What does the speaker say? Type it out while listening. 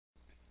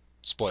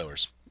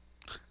Spoilers.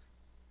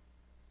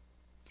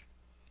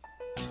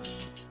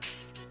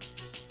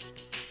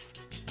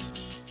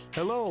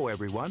 Hello,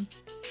 everyone.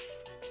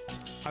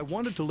 I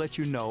wanted to let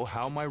you know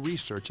how my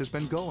research has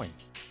been going.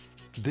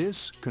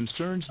 This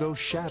concerns those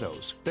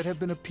shadows that have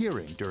been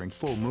appearing during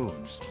full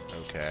moons.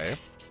 Okay.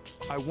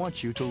 I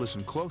want you to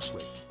listen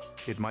closely.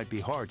 It might be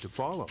hard to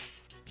follow.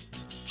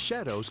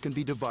 Shadows can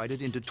be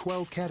divided into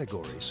 12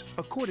 categories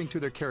according to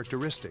their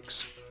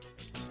characteristics.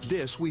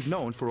 This we've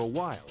known for a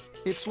while.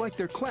 It's like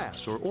their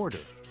class or order.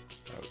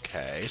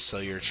 Okay, so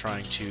you're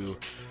trying to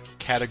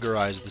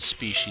categorize the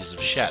species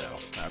of shadow.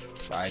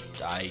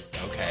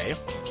 Okay.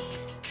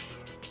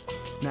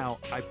 Now,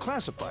 I've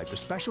classified the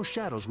special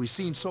shadows we've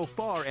seen so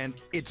far, and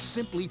it's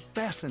simply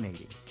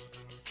fascinating.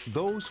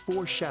 Those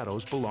 4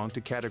 shadows belong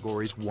to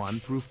categories 1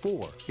 through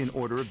 4 in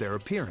order of their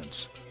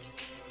appearance.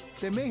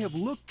 They may have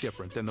looked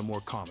different than the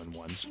more common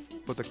ones,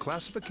 but the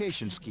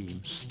classification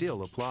scheme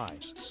still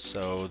applies.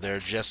 So they're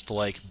just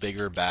like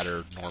bigger,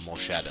 badder, normal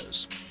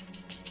shadows.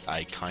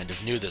 I kind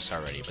of knew this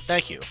already, but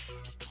thank you.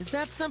 Is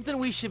that something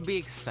we should be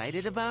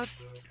excited about?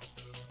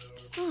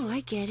 Oh,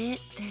 I get it.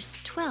 There's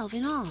 12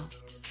 in all.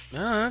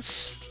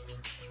 That's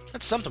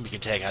something we can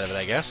take out of it,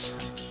 I guess.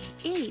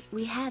 8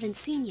 we haven't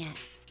seen yet.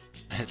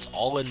 It's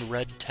all in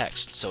red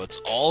text, so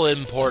it's all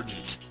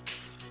important.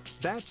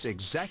 That's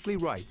exactly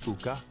right,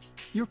 Fuka.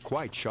 You're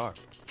quite sharp.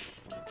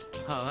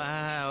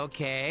 Oh,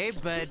 okay,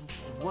 but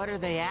what are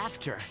they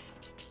after?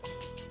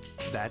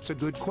 That's a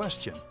good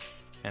question.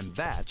 And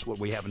that's what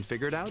we haven't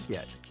figured out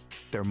yet.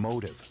 Their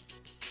motive.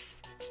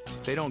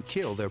 They don't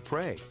kill their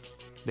prey.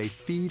 They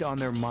feed on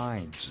their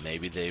minds.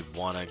 Maybe they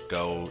want to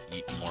go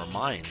eat more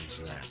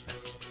minds then.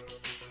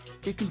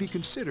 It can be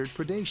considered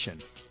predation.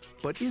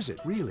 But is it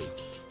really?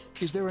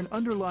 Is there an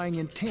underlying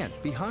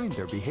intent behind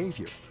their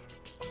behavior?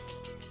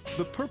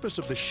 The purpose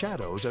of the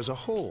shadows as a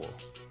whole.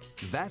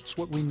 That's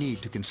what we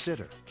need to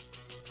consider.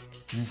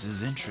 This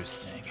is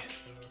interesting.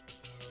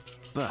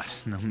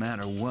 But no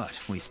matter what,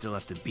 we still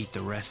have to beat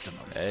the rest of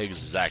them.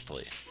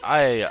 Exactly.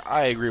 I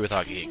agree with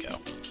Akihiko.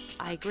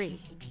 I agree.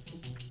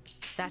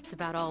 That's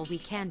about all we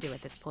can do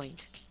at this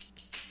point.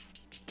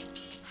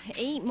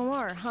 8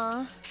 more,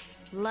 huh?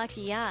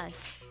 Lucky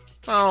us.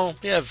 Oh,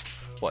 we have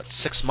what,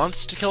 6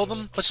 months to kill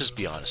them? Let's just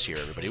be honest here,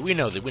 everybody. We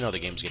know the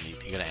game's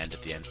gonna end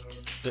at the end.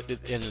 The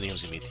end of the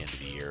game's gonna be at the end of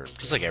the year,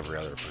 just like every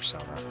other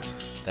Persona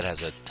that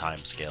has a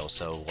time scale.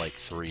 So like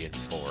 3 and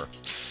 4.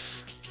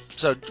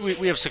 So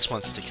we have 6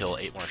 months to kill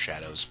 8 more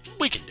shadows.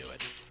 We can do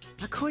it.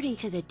 According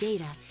to the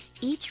data,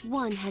 each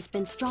one has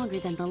been stronger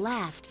than the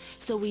last,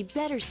 so we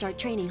better start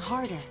training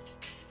harder.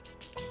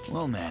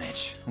 We'll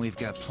manage. We've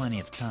got plenty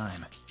of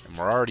time. And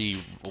we're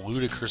already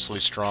ludicrously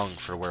strong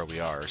for where we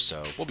are,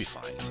 so we'll be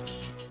fine.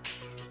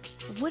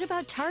 What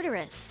about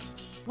Tartarus?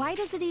 Why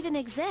does it even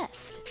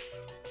exist?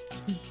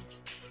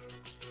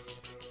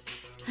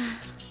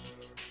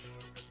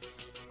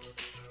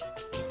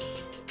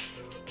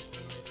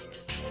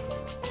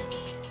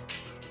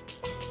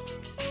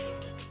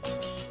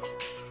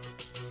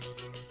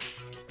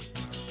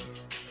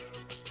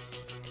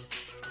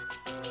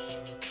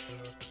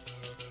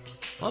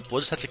 Well,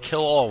 we'll just have to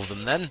kill all of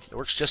them then. It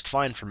works just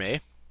fine for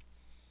me.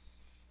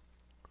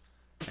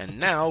 And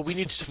now we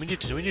need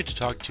to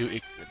talk to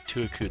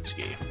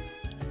Akutsuki,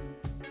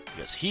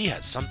 because he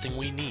has something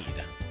we need.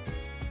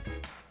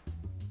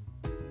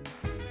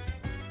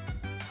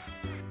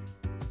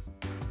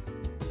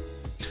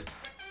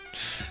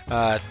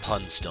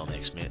 Pun still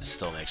makes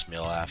me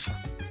laugh.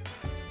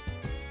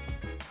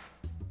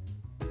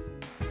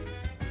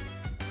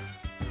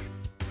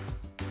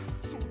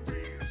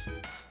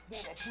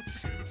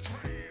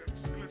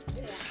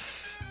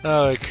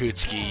 Oh,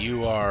 Akutsuki,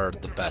 you are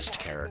the best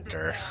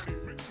character.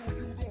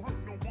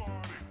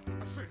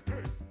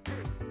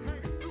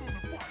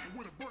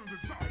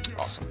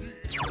 Awesome.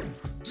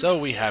 So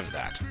we have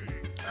that.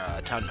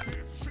 Town map.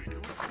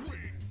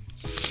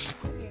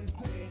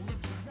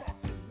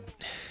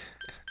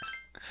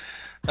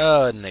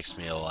 Oh, it makes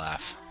me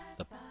laugh.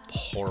 The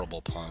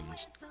horrible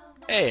puns.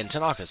 Hey, and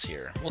Tanaka's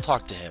here. We'll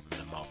talk to him in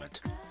a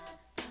moment.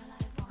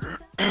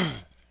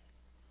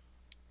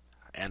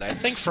 And I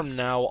think from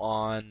now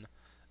on,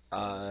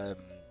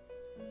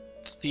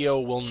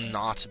 Theo will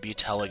not be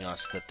telling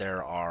us that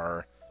there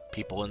are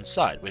people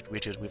inside. We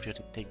have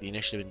to take the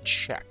initiative and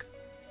check.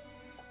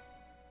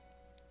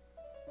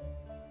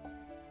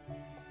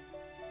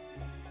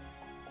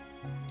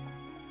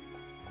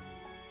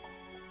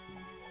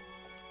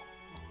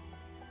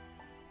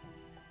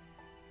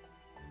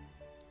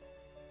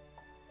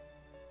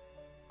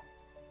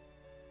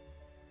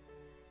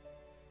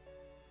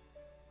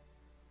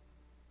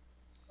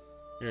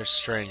 You're a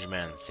strange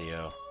man,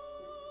 Theo.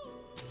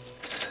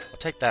 I'll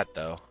take that,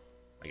 though,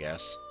 I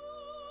guess.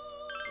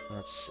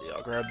 Let's see,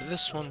 I'll grab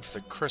this one for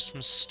the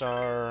Christmas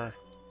star.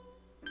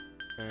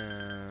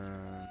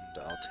 And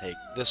I'll take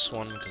this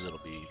one, because it'll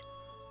be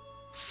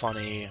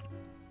funny.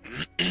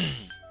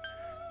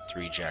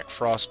 3 Jack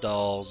Frost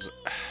dolls.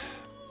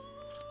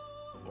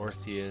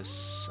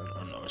 Orpheus.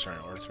 Oh no, sorry,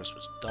 Orpheus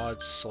was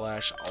Dodge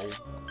Slash. I'll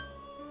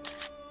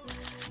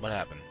What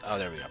happened? Oh,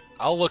 there we go.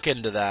 I'll look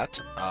into that.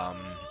 I'll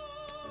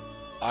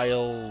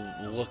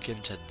look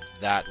into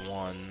that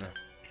one.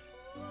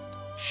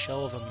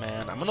 Shell of a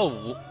Man. I'm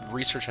gonna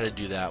research how to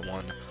do that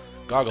one.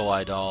 Goggle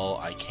Eye Doll,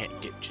 I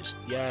can't get just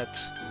yet.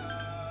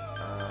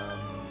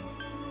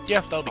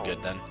 Yeah, that'll be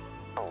good then.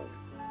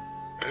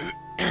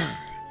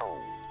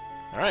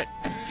 Alright,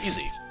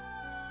 easy.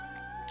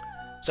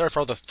 Sorry for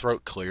all the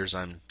throat clears,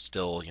 I'm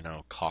still, you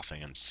know,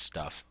 coughing and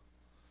stuff.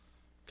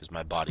 Because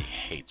my body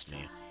hates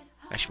me.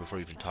 Actually, before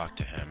we even talk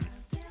to him.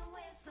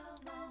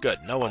 Good,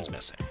 no one's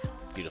missing.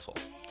 Beautiful.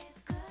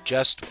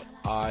 Just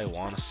what I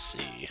want to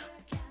see.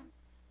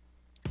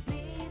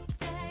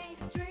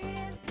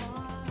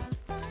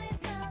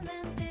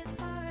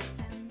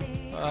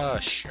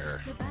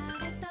 Sure.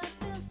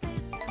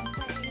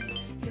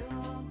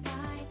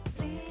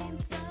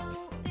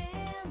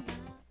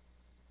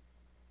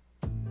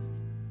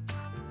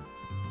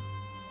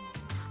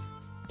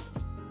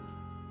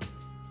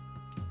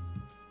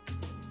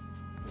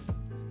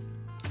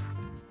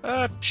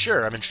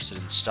 Sure, I'm interested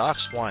in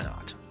stocks, why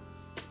not?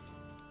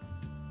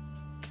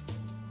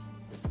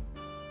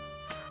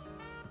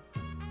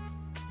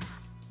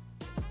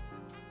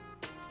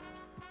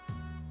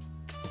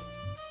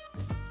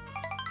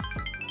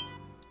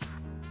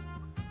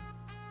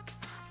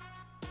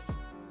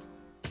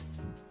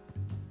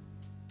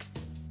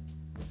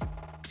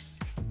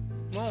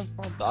 Well,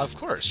 of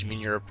course. You mean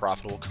you're a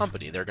profitable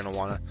company. They're going to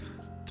want to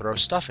throw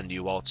stuff into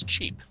you while it's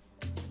cheap.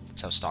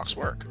 That's how stocks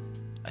work,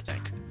 I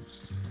think.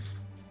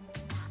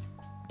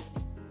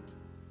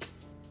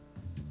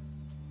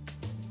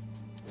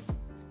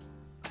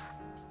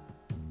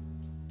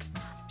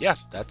 Yeah,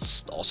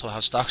 that's also how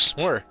stocks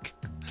work.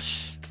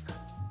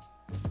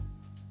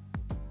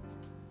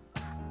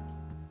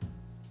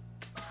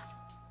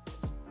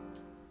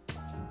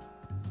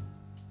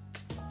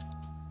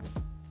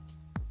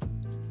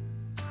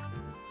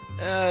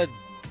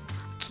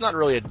 It's not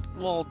really a...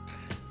 Well,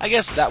 I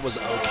guess that was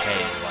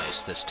okay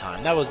advice this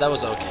time. That was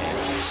okay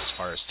advice as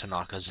far as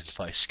Tanaka's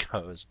advice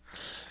goes.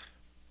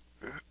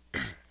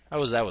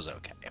 that was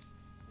okay.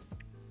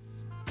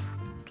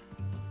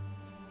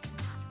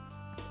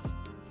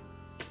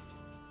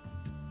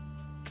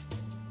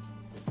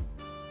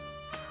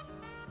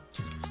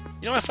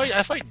 You know, I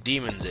fight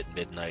demons at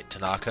midnight,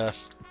 Tanaka.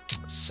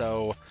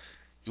 So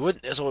we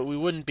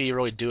wouldn't be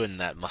really doing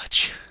that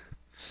much.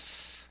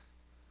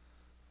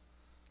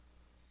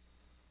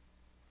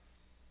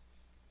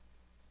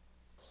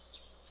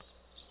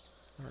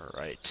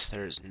 Alright,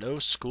 there's no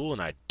school,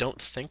 and I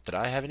don't think that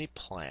I have any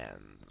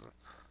plans.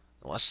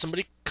 Unless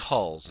somebody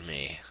calls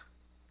me.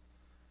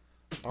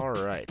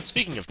 Alright,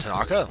 speaking of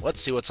Tanaka,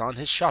 let's see what's on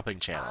his shopping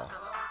channel.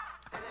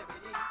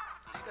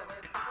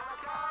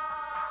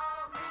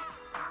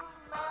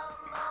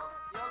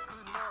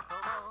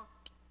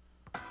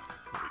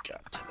 What we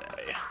got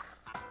today?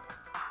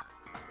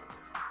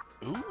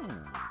 Ooh.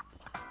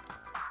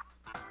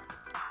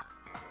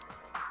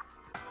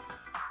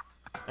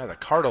 Yeah, the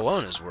card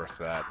alone is worth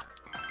that.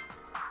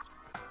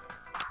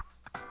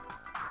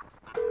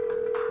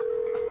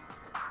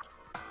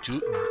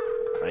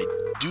 I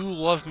do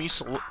love me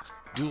some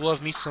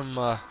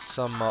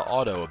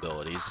auto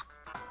abilities.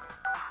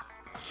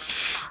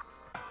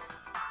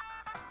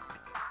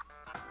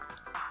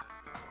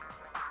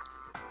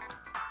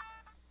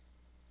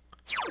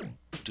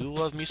 Do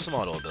love me some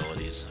auto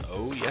abilities.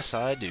 Oh yes,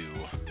 I do.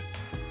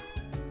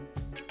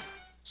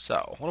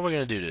 So, what are we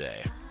gonna do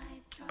today?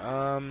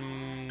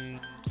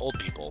 Old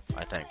people,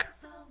 I think.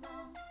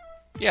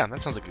 Yeah,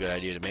 that sounds like a good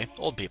idea to me.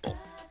 Old people.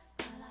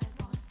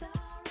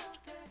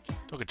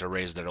 Don't get to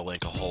raise their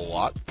link a whole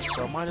lot,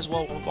 so might as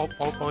well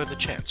have the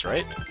chance,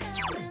 right?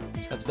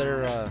 That's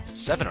their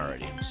 7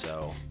 already,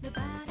 so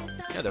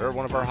yeah, they're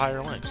one of our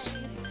higher links.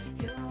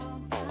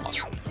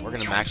 Awesome. We're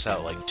gonna max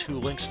out like 2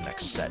 links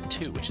next set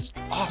too, which is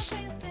awesome.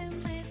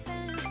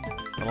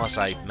 Unless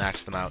I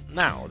max them out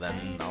now,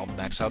 then I'll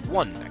max out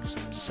 1 next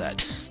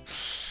set.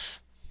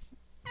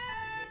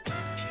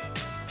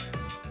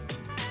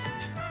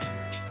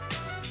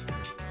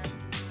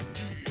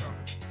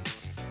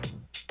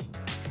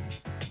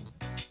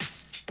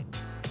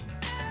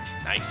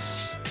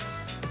 Nice.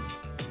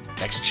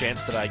 Next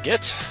chance that I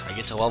get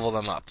to level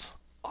them up.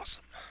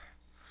 Awesome.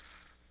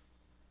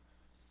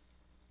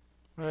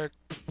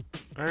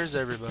 Where's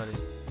everybody?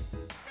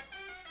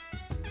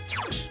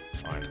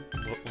 Fine.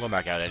 We'll go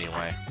back out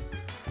anyway.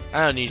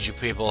 I don't need you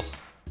people.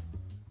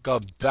 Go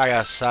back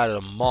outside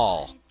of the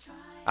mall.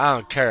 I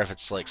don't care if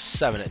it's like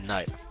 7 at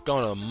night. I'm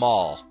going to the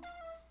mall.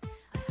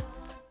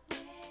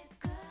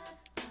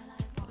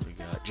 We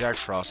got Jack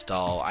Frost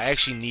doll. I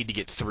actually need to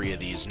get 3 of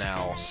these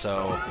now,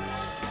 so...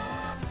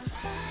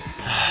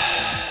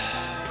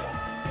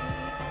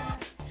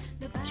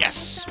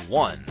 Yes!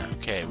 1.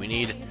 Okay, we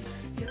need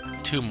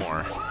 2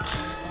 more.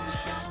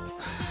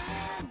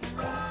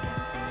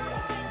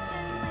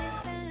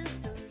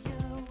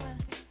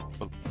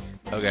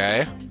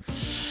 Okay.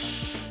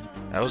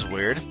 That was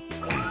weird.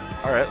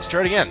 Alright, let's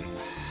try it again.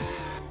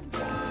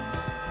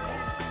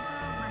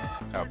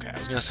 Okay, I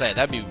was gonna say,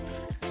 that'd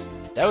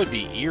That would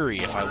be eerie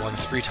if I won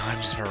 3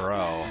 times in a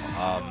row.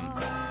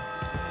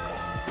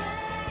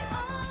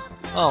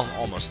 Well,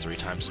 almost 3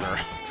 times in a row.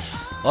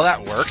 Well,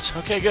 that worked.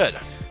 Okay, good.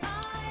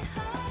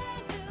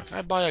 Can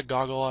I buy a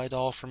goggle eye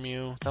doll from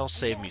you? That'll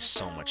save me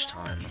so much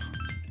time.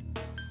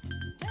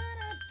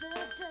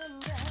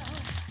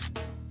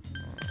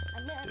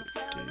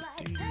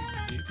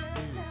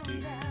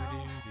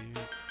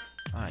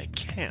 I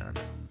can.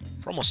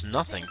 For almost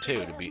nothing,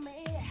 too,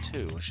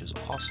 which is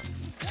awesome.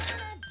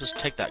 Just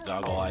take that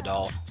goggle eye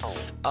doll.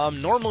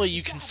 Normally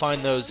you can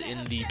find those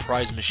in the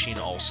prize machine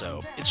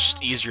also. It's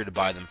just easier to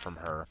buy them from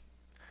her.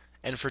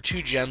 And for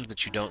 2 gems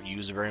that you don't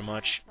use very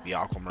much, the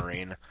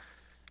aquamarine,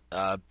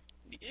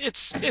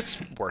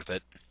 it's worth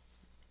it.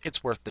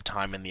 It's worth the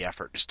time and the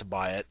effort just to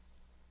buy it.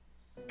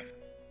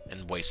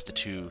 And waste the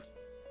 2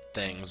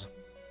 things.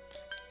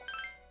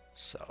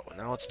 So,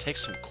 now let's take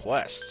some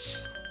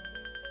quests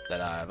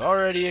that I've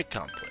already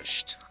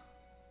accomplished.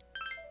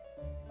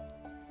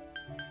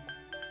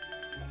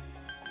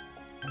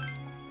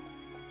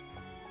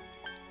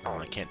 Oh,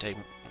 I can't take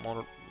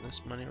more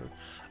this many.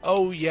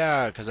 Oh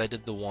yeah, because I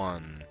did the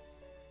one.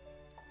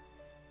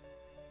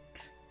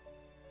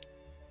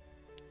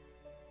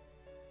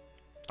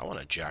 I want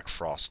a Jack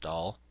Frost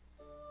doll.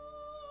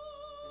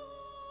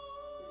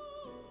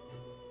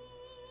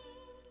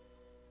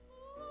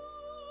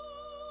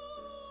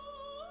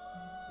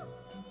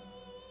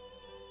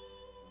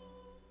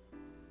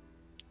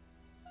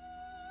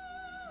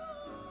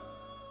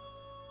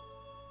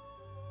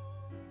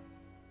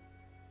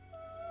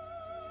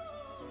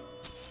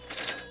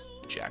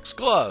 Jack's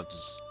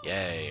gloves,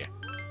 yay!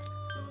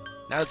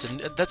 Now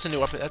that's a new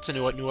weapon. That's a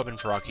new weapon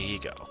for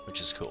Akihiko,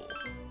 which is cool.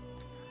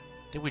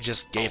 I think we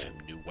just gave him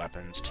new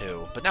weapons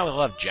too, but now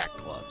he'll have Jack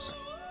gloves,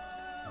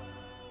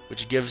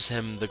 which gives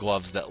him the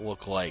gloves that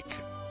look like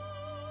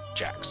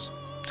Jack's.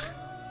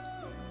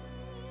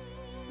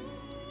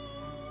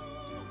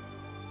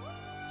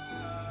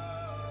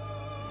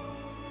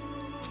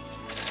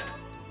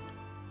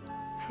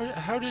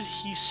 How did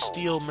he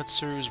steal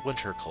Mitsuru's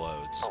winter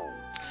clothes?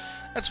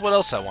 That's what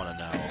else I want to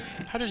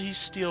know. How did he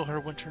steal her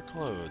winter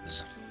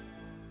clothes?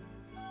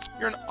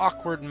 You're an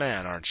awkward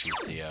man, aren't you,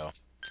 Theo?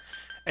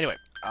 Anyway,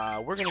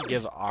 we're going to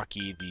give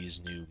Aki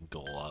these new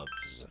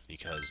gloves,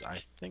 because I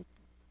think...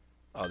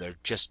 Oh, they're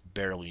just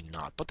barely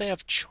not. But they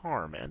have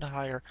charm and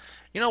higher...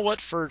 You know what?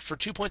 For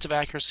 2 points of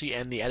accuracy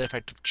and the added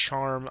effect of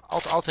charm,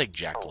 I'll take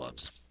Jack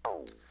gloves.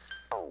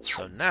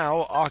 So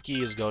now,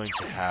 Aki is going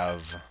to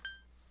have...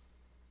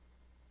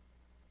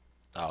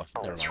 Oh,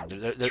 never mind.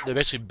 They're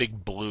basically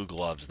big blue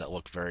gloves that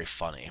look very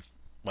funny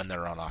when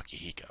they're on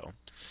Akihiko.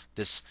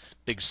 This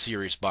big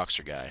serious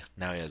boxer guy.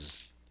 Now he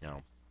has, you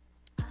know,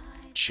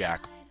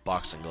 Jack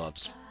boxing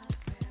gloves.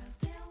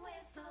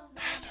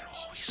 They're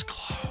always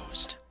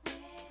closed.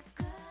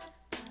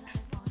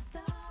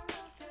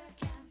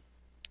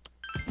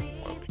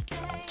 What do we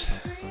got?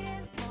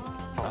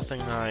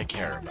 Nothing I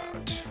care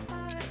about.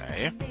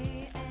 Okay.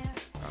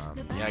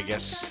 Yeah, I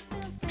guess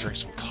drink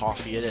some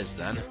coffee it is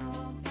then.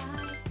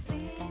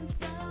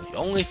 The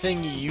only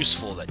thing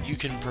useful that you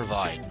can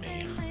provide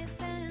me.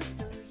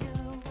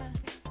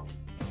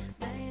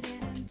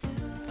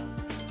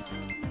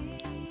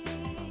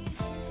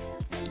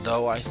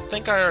 Though I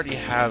think I already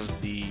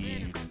have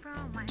the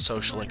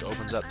social link that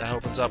opens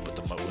up with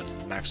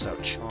maxed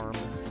out charm.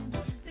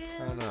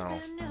 I don't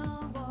know.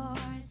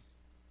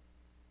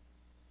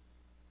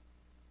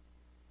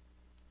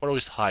 Or at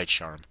least high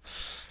charm.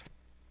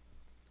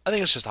 I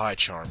think it's just high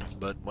charm,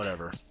 but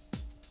whatever.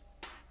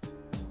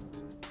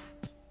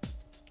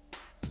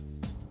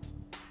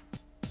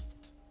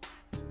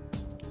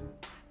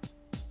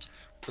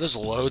 There's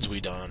loads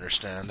we don't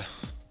understand.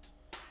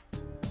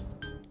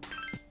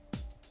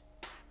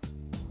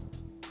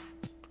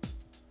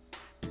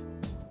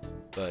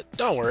 But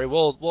don't worry,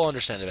 we'll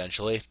understand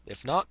eventually.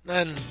 If not,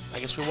 then I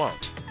guess we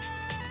won't.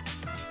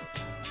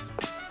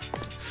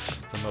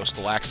 The most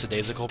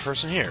lackadaisical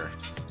person here.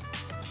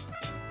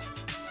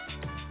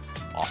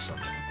 Awesome.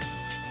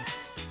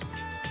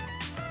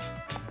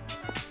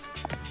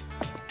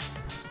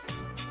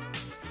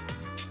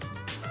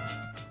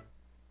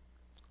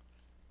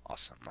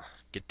 Awesome.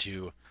 Get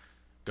to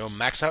go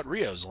max out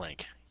Rio's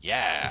link.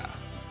 Yeah!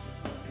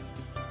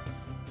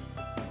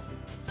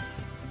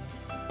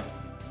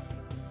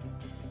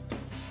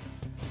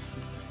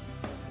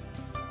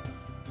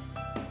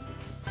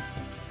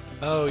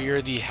 Oh,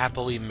 you're the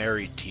happily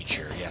married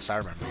teacher. Yes, I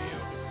remember you.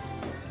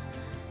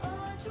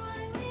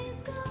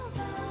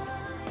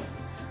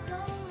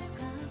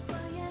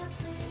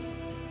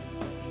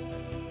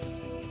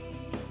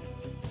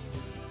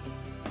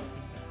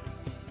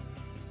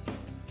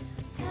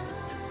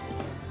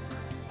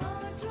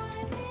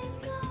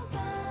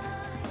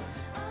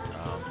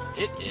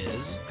 It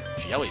is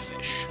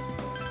jellyfish.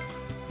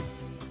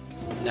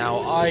 Now,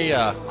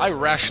 I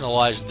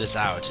rationalized this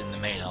out in the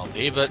main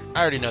LP, but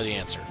I already know the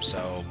answer,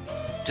 so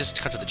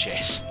just cut to the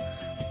chase.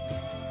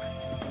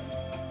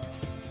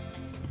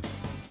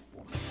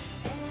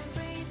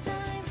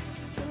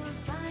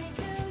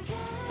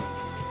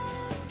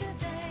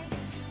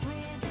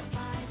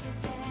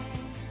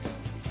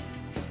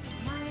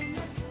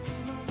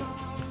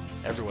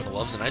 Everyone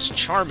loves a nice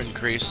charm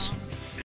increase.